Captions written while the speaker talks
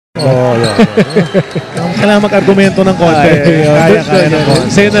yun. Kailangan mag-argumento ng konti. Kaya ng konti.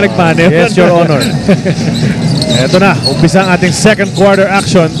 Sa'yo na nagpanel. Yes, Your Honor. Ito na, umpisa ang ating second quarter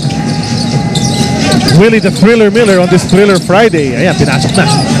action. Willie the Thriller Miller on this Thriller Friday. Ayan, pinasok na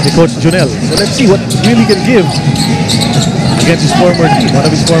ni Coach Junel. So let's see what Willie can give against his former team. One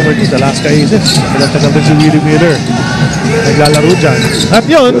of his former teams, Alaska Aces. Tagal din si Willie Miller. Naglalaro dyan. At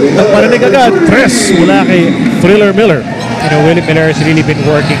yun, nagparinig agad. 3 mula kay Thriller Miller. You know, Willie Miller has really been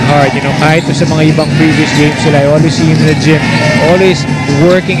working hard. You know, kahit sa mga ibang previous games sila, I always see him in the gym. Always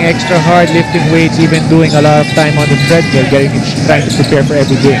working extra hard, lifting weights, even doing a lot of time on the treadmill, trying to prepare for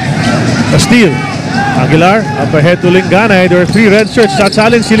every game. A steal. Aguilar, up ahead to Linganay. There are 3 red shirts.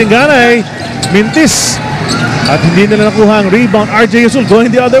 Challenge si Linganay. Mintis. At hindi nila nakuha ang rebound. RJ Yusul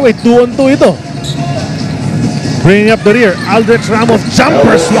going the other way. 2-on-2 ito. Bringing up the rear. Aldrich Ramos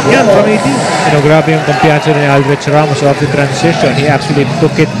jumper swak yan from 18. You know, grabe yung kumpiyansa ni Aldrich Ramos off the transition. He actually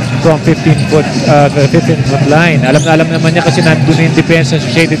took it from 15-foot line. Alam naman niya kasi nandun yung depensa sa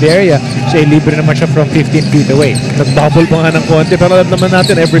shaded area. So, libre naman siya from 15 feet away. Nag-bubble pa nga ng konti. Pero alam naman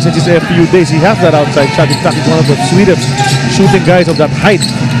natin, ever since his FPU days, he has that outside shot. In fact, he's one of the sweetest shooting guys of that height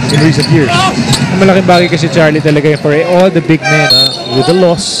in recent years. Ang malaking bagay kasi Charlie talaga for all the big men with the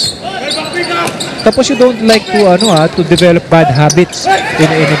loss. Tapos you don't like to develop bad habits in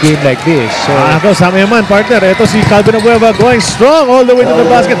a game like this. So, ako, sama yaman, partner. Ito si Calvin Abueva going strong all the way to the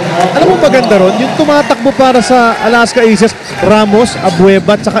basket. Alam mo maganda ron, yung tumatakbo para sa Alaska Aces, Ramos,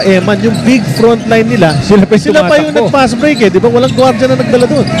 Abueva, at saka Eman, yung big front line nila, sila pa yung nag-pass break eh. Di ba? Walang guardia na nagdala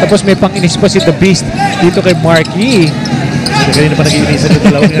doon. Tapos may pang-inis pa si The Beast dito kay Marquis. Kanina pa nag-iinisan yung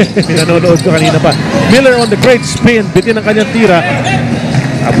dalawa. Pinanonood ko kanina pa. Miller on the great spin, bitin ang kanyang tira.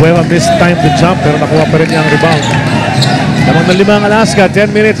 Abueva missed time to jump pero nakuha pa rin niya ang rebound. Lamang ng 5 ang Alaska, 10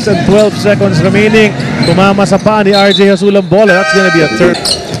 minutes and 12 seconds remaining. Tumama sa paa ni RJ Yusul ang bola. That's gonna be a third.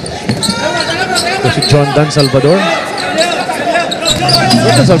 Ito si John Dan Salvador. John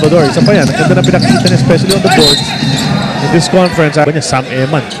Dan Salvador, isa pa yan. Ang ganda na pinakita niya, especially on the boards. In this conference, sabi niya, Sam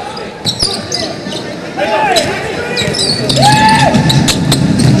Eman.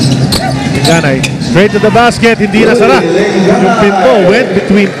 Ganay, straight to the basket, hindi na sara. Yung pinto went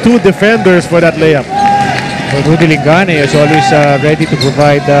between 2 defenders for that layup. Well, Rudy Linganay is always ready to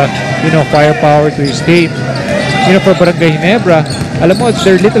provide, firepower to his team. For Barangay Ginebra, alam mo,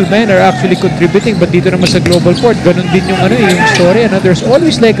 their little men are actually contributing, but dito naman sa Global Court, ganun din yung story. There's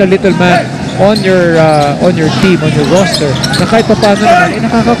always like a little man on your team, on your roster, na kahit pa paano naman,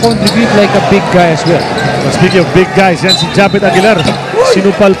 nakaka-contribute like a big guy as well. Speaking of big guys, yan si Japet Aguilar.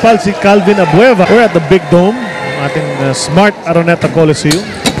 Sinupalpal si Calvin Abueva. We're at the Big Dome, ating Smart Araneta Coliseum.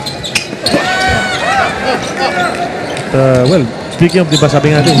 Well, speaking of, diba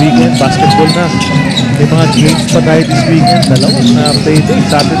sabi natin, weekend, basketball na. May mga games pa tayo this weekend. Dalawang playday,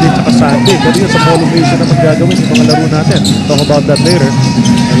 Saturday at Sunday. Pero yun sa Colocation naman gagawin yung mga laro natin. Talk about that later.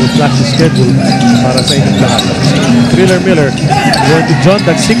 I will flash the schedule para sa inyong lahat. Thriller Miller going to John.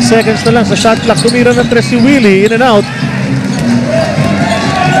 That's 6 seconds na lang sa shot clock. Tumira ng 3 si Willie. In and out.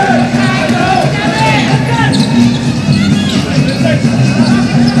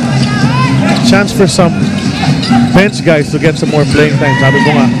 Chance for some bench guys to get some more playing time. Sabi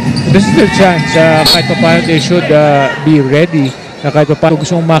ko nga, this is their chance. Kahit pa paano they should be ready. Kahit pa paano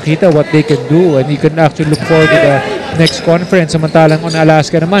gusto mong makita what they can do, and you can actually look forward to the next conference. Samantalang on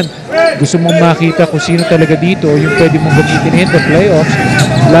Alaska naman, gusto mong makita kung sino talaga dito yung pwede mong gamitin in the playoffs.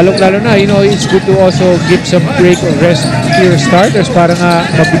 Lalo na, it's good to also give some break or rest to your starters para nga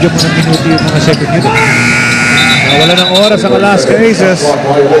mabigyan mo ng minuto yung mga second unit. Wala ng oras ang Alaska Aces.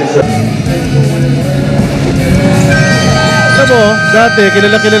 Alam mo, dati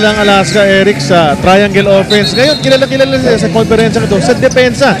kilala ang Alaska Eric sa triangle offense. Ngayon, kilala sa konferensya ito sa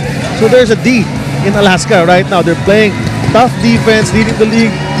depensa. So there's a D in Alaska right now. They're playing tough defense, leading the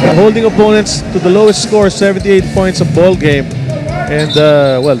league, holding opponents to the lowest score, 78 points a ball game. And,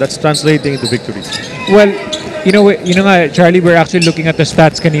 well, that's translating into victories. Well, nga, Charlie, we're actually looking at the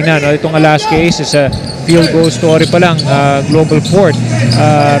stats kanina. Itong Alaska Aces, field goal story pa lang, Global Court,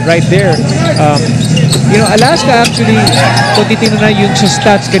 right there. Alaska actually, kung titignan na yung sa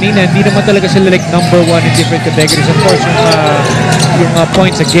stats kanina, hindi naman talaga sila like number 1 in different categories. Of course, yung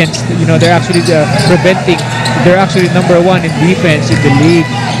points against, they're actually preventing, they're actually number 1 in defense in the league.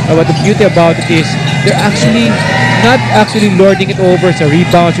 But the beauty about it is, they're actually not actually lording it over sa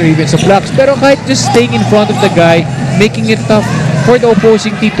rebounds or even sa blocks, pero kahit just staying in front of the guy, making it tough for the opposing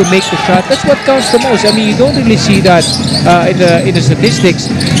team to make the shot. That's what counts the most. I mean, you don't really see that in the statistics,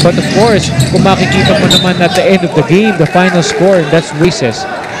 but of course, kung makikita mo naman at the end of the game, the final score, that's races.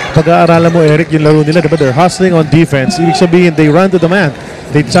 pag-aaralan mo, Eric, yung laro nila, diba? They're hustling on defense. Ibig sabihin, they run to the man.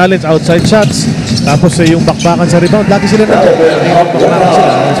 They challenge outside shots. Tapos yung bakbakan sa rebound, lagi sila na. Bakbakan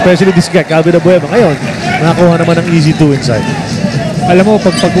sila. Especially this guy, Calvin Abueva. Ngayon, nakakuha naman ng easy 2 inside. Alam mo,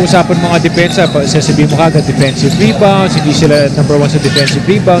 pag pag-uusapan mga depensa, sasabihin mo kagad defensive rebounds, hindi sila number 1 sa defensive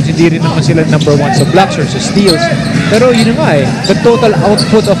rebounds, hindi rin naman sila number 1 sa blocks or sa steals. Pero yun nga the total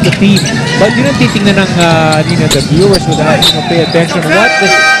output of the team. But yun ang titingnan ng the viewers would pay attention. What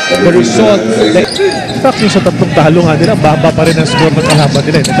is the result? In fact, yung sa tatlong talo nga nila, baba pa rin ang score ng kalaban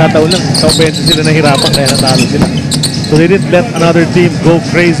nila. Nagkataon lang, sa offense sila nahirapan, kaya natalo sila. So they didn't let another team go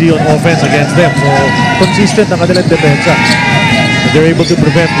crazy on offense against them. So consistent ang kanilang depensa. They're able to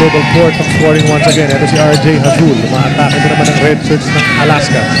prevent Global Port from scoring once again. Ito si RJ Hazul. Umaatake na naman ng Red Shirts ng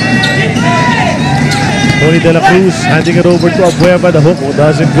Alaska. Tony De La Cruz handing it over to Abueva. The hook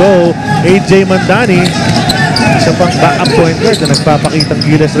doesn't go. AJ Mandani. Isa pang backup point guard na nagpapakitang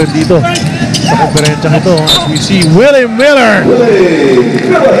gilas rin dito sa konferensyang ito. As we see Willie Miller.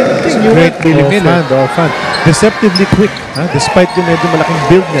 Great Willie Miller. Fan. Deceptively quick. Despite yung medyo malaking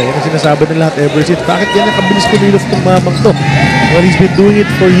build niya. Yan ang sinasabi ng lahat ever since. Bakit yan ang kabilis kumilos itong mamang to? Well, he's been doing it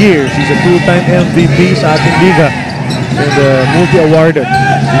for years. He's a 2-time MVP sa ating liga. And multi-awarded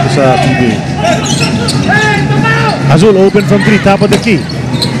dito sa PBA. Azul open from 3, top of the key.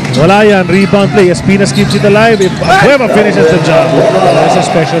 Wala yan, rebound play. Espinas keeps it alive. If Abueva finishes the job. That's a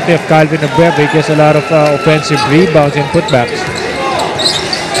specialty of Calvin Abueva. He gets a lot of offensive rebounds and putbacks.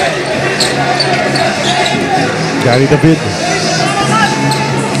 Gary David,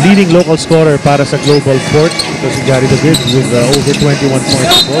 leading local scorer para sa Global Port. Ito si Gary David with over 21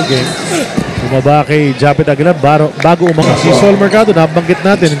 points in ball game. Bumaba kay Japet Aguilar bago umangat. Si Sol Mercado, nabanggit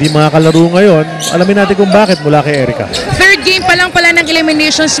natin, hindi makakalaro ngayon. Alamin natin kung bakit mula kay Erica. Third game pa lang pala ng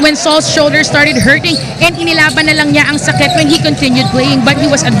eliminations when Sol's shoulder started hurting and inilaban na lang niya ang sakit when he continued playing. But he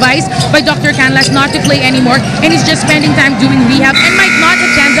was advised by Dr. Canlas not to play anymore and he's just spending time doing rehab and might not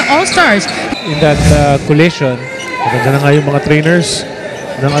attend the All-Stars. In that collision, maganda na nga yung mga trainers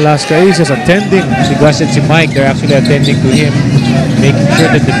ng Alaska Aces attending. Si Gus and si Mike, they're actually attending to him, making sure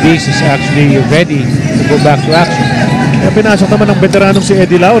that the base is actually ready to go back to action. Kaya pinasok naman ng veteranong si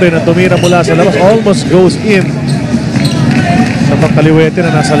Eddie Laure na tumira mula sa labas, almost goes in sa pagkaliwete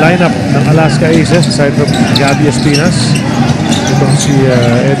na nasa lineup ng Alaska Aces aside from Gabby Espinas. Itong si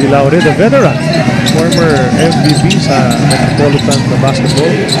Eddie Laure, the veteran, former MVP sa Metropolitan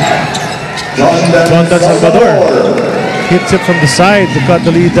Basketball. John Dan Salvador hits it from the side to cut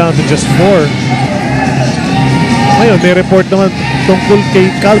the lead down to just 4. Ngayon, may report naman tungkol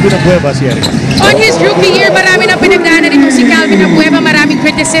kay Calvin Abueva si Eric. On his rookie year, marami na pinagdaanan nito si Calvin Abueva. Maraming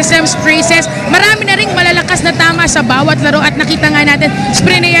criticisms, praises. Marami na rin malalakas na tama sa bawat laro. At nakita nga natin,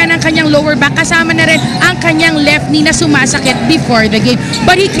 spray na yan ang kanyang lower back. Kasama na rin ang kanyang left knee na sumasakit before the game.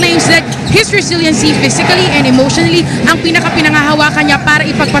 But he claims that his resiliency physically and emotionally ang pinaka-pinangahawakan niya para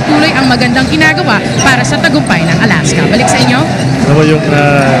ipagpatuloy ang magandang ginagawa para sa tagumpay ng Alaska. Balik sa inyo. Ano ba yung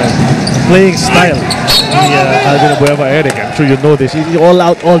playing style ni Calvin Abueva, Eric? I'm sure you know this. He's all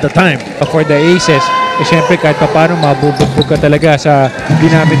out all the time. For the Aces, syempre kahit paano mabubugbog ka talaga sa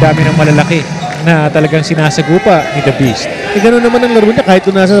dinami-dami ng malalaki na talagang sinasagupa ni The Beast. Gano'n naman ang laro niya kahit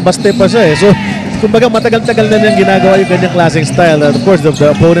kung nasa baste pa siya So, kumbaga matagal-tagal na niyang ginagawa yung kanyang klaseng style. Of course, the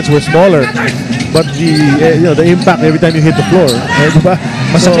opponents were smaller. But the impact every time you hit the floor, diba?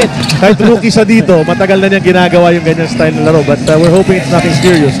 Masakit. So, kahit rookie sa dito, matagal na niyang ginagawa yung ganyang style ng laro. But we're hoping it's nothing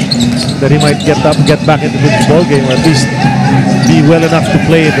serious that he might get back into the ball game or at least be well enough to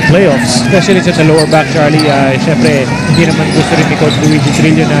play in the playoffs. Especially sa lower back, Charlie. Siyempre, hindi naman gusto rin ni Coach Luigi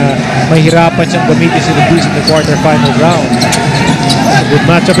Trillo na mahirapan siyang gamitin si The Beast in the quarterfinal round. Good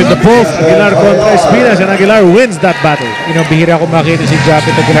matchup in the post. Aguilar contra Espinas and Aguilar wins that battle. Bihira ko makita si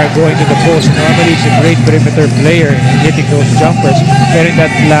Japet Aguilar going to the post. Normally, he's a great perimeter player hitting those jumpers. Pero in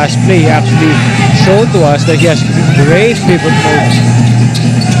that last play, he actually showed to us that he has great pivot moves.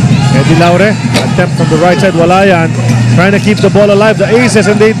 Eddie Laure, attempt from the right side, wala yan. Trying to keep the ball alive, the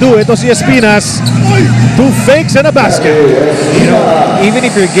Aces, and they do. Ito si Espinas. 2 fakes and a basket. Even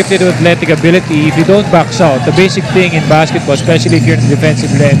if you're gifted with athletic ability, if you don't box out, the basic thing in basketball, especially if you're in the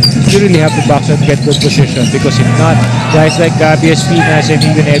defensive end, you really have to box out and get good position. Because if not, guys like Gabby Espinas and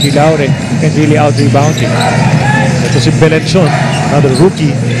even Eddie Laure can really out-rebound you. Ito si Belencion, another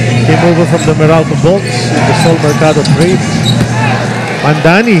rookie. Came over from the Meralco Bolts in the Sol Mercado trade.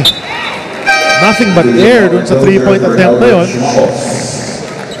 Mandani. Nothing but air dun sa 3-point attempt na yun.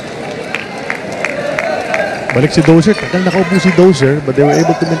 Balik si Dozier. Tagal nakaupo si Dozier, but they were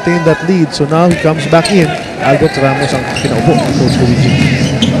able to maintain that lead. So now he comes back in. Albert Ramos ang pinaupo. Coach Luigi.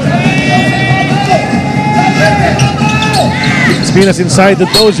 Spinas inside the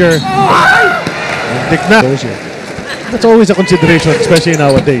Dozier. Tik na. That's always a consideration, especially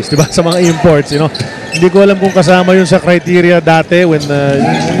nowadays, di ba? Sa mga imports, you know. Hindi ko alam kung kasama yun sa criteria dati when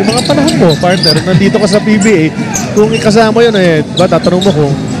yung mga panahon mo, partner, nandito ka sa PBA, kung ikasama yun diba, tatanong mo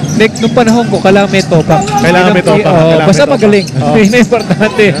kung Nung panahon ko, kailangan may topak. Kailangan may topak. Basta magaling. Yun ang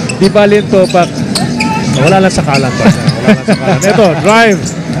importante. Di bali yung topak. Wala lang sa kalan pa. Wala lang sa kalan. Ito, drive.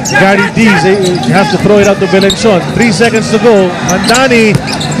 Gary D. You have to throw it out to Belencion. 3 seconds to go. Mandani.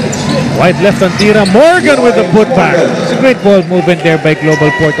 Wide left on tira. Morgan with the putback. It's a great ball movement there by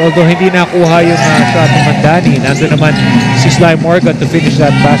Global Port. Although hindi nakuha yung shot ng Mandani. Nandun naman si Sly Morgan to finish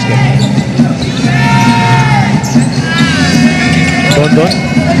that basket. Don.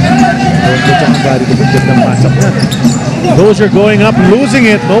 Those are going up, losing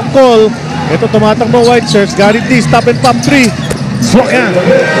it. No call. Ito tumatakbo white shirts. Gary D. Stop and pop 3. Swak yan.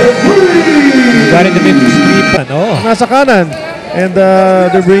 Gary the mid-3 pa. Nasa kanan. And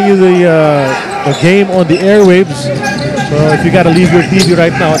they're bringing you the game on the airwaves. So if you gotta leave your TV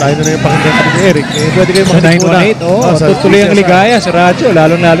right now, tayo na yung pakinggan kami ni Eric. Pwede kayo makinig muna. 918, tutuloy ang ligaya sa radyo.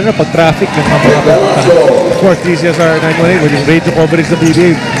 Lalo-lalo na pag traffic ng mga Of course, TCSR 918 with yung radio coverage ng PBA.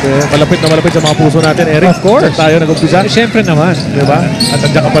 Malapit na malapit sa mga puso natin, Eric. Of course. Tayo nag-umpisa. Siyempre naman. Diba? At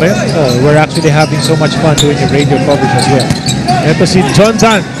nandiyan ka pa rin. We're actually having so much fun doing your radio coverage as well. Ito si John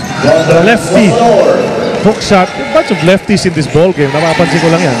Dan, the lefty. Hook shot. A bunch of lefties in this ball game. Napapansin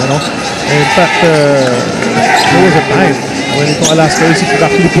ko lang yan. Ano? In fact, there was a time when itong Alaska Aces would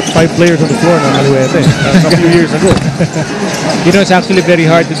actually put 5 players on the floor ng Aluete a few years ago. You know, it's actually very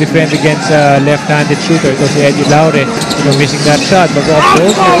hard to defend against a left-handed shooter. Ito si Eddie Laure, missing that shot. But off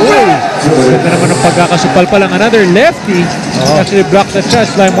goal, ganda naman ng pagkakasupal pa lang. Another lefty actually blocked the shot,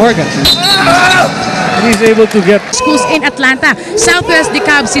 Sly Morgan. And he's able to get schools in Atlanta. Southwest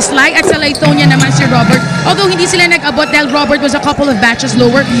DeKalb si Sly at sa Laytonia naman si Robert. Although hindi sila nag-abot dahil Robert was a couple of batches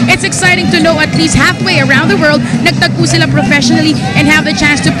lower, it's exciting to know at least halfway around the world, nagtagpo sila professionally and have the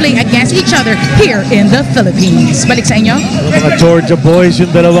chance to play against each other here in the Philippines. Balik sa inyo. mga Georgia boys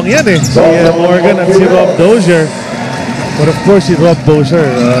yung dalawang yan Si Morgan at si Rob Dozier. But of course, si Rob Dozier,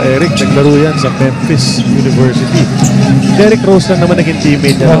 Eric, naglaro yan sa Memphis University. Derek Rose lang naman naging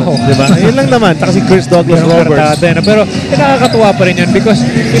teammate niya. Diba? Yun lang naman. Taka si Chris Douglas Roberts. Pero nakakatuwa pa rin yun because,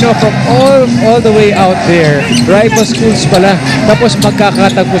 you know, from all the way out there, rival schools pala. Tapos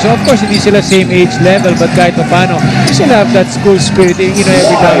magkakatagpo. So of course, hindi sila same age level, but kahit pa paano, you still have that school spirit. You know,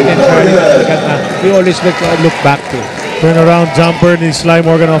 every time in Charlie, we always look back to. Turnaround jumper ni Sly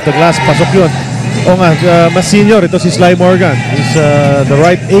Morgan off the glass. Pasok yun. O nga, mas senior. Ito si Sly Morgan. He's the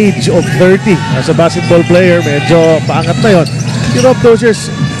right age of 30. As a basketball player, medyo paangat na yun. Si Rob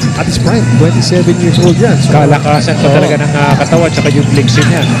Dozier's at his prime, 27 years old yan. So, kalakasan pa talaga ng katawan tsaka yung flexion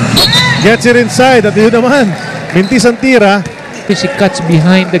niya. Gets it inside. At yun naman, mintis ang tira. He cuts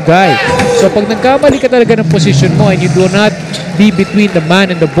behind the guy. So pag nagkamali ka talaga ng position mo and you do not be between the man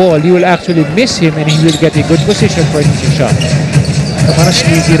and the ball, you will actually miss him and he will get a good position for his shot. Parang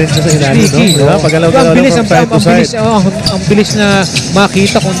sneaky rin siya sa ilalim, no? Diba? Pag-alaw-alaw from side to side. Ang bilis na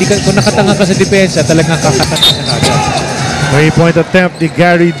makita kung nakatanga ka sa depensa, talagang kakatanga ka agad. 3-point attempt ni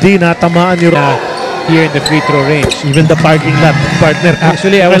Gary D. Natamaan ni here in the free throw range. Even the parking lot partner.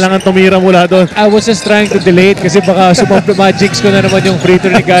 Actually, kailangan tumira mula doon. I was just trying to delay it kasi baka sumama-jinx ko na naman yung free throw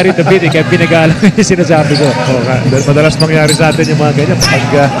ni Gary David. Kaya pinag-aalam yung sinasabi ko. Madalas mangyari sa atin yung mga ganyan.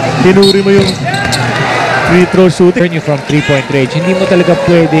 Pag tinuri mo yung free throw shooting. Turn you from 3-point range. Hindi mo talaga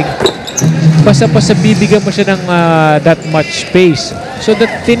pwedeng basta bibigyan mo siya ng that much space. So the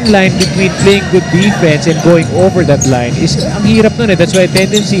thin line between playing good defense and going over that line is ang hirap nun . That's why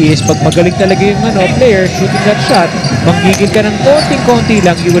tendency is pag magaling talaga yung player shooting that shot, manggigil ka ng konting-konti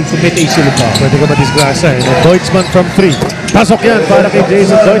lang, you will commit a silly foul. Pwede ka madisgrasa Deutschman from 3. Pasok yan para kay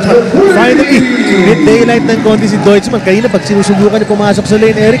Jason Deutschman. Finally, mid-daylight ng konti si Deutschman. Kanina pag sinusubukan niya pumasok sa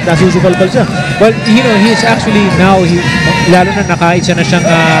lane, Eric, nasusukalkal siya. Well, you know, he's actually now, lalo na nakaisa na siyang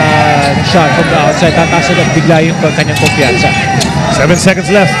shot from the outside. Tataas na bigla yung kanyang kumpiyansa. 7 seconds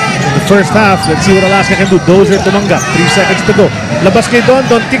left in the first half. Let's see what Alaska can do. Dozier tumanggap. 3 seconds to go. Labas kay Don.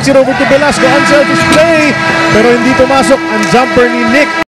 Don kicks it over to Velasco. Unselfish play. Pero hindi pumasok ang jumper ni Nick.